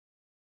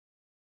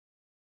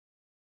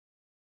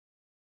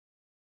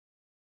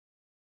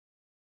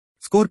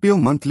Scorpio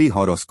Monthly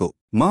Horoscope,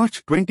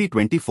 March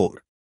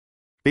 2024.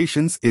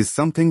 Patience is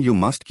something you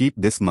must keep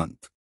this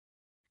month.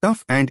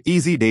 Tough and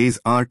easy days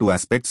are two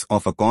aspects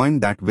of a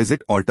coin that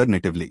visit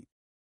alternatively.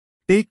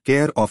 Take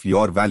care of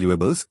your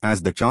valuables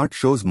as the chart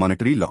shows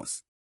monetary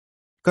loss.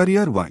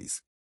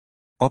 Career-wise,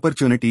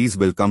 opportunities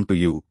will come to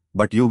you,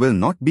 but you will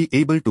not be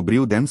able to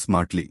brew them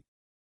smartly.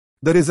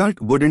 The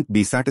result wouldn't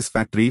be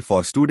satisfactory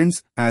for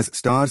students as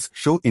stars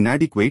show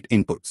inadequate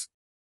inputs.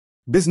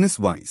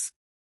 Business-wise,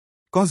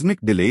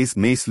 cosmic delays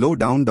may slow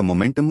down the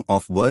momentum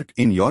of work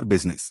in your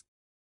business.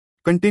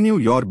 Continue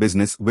your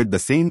business with the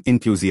same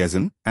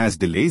enthusiasm, as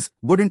delays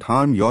wouldn't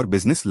harm your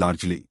business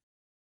largely.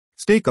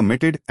 Stay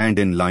committed and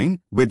in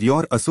line with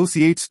your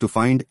associates to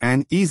find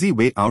an easy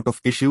way out of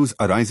issues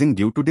arising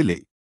due to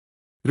delay.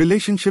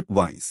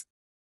 Relationship-wise,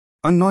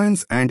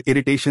 annoyance and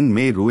irritation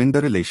may ruin the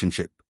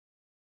relationship.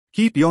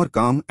 Keep your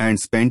calm and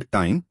spend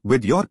time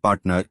with your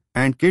partner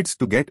and kids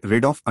to get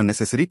rid of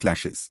unnecessary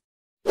clashes.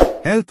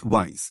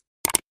 Health-wise,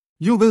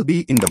 you will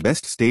be in the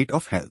best state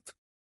of health.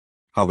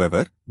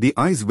 However, the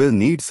eyes will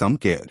need some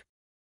care.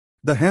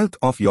 The health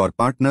of your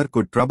partner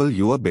could trouble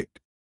you a bit.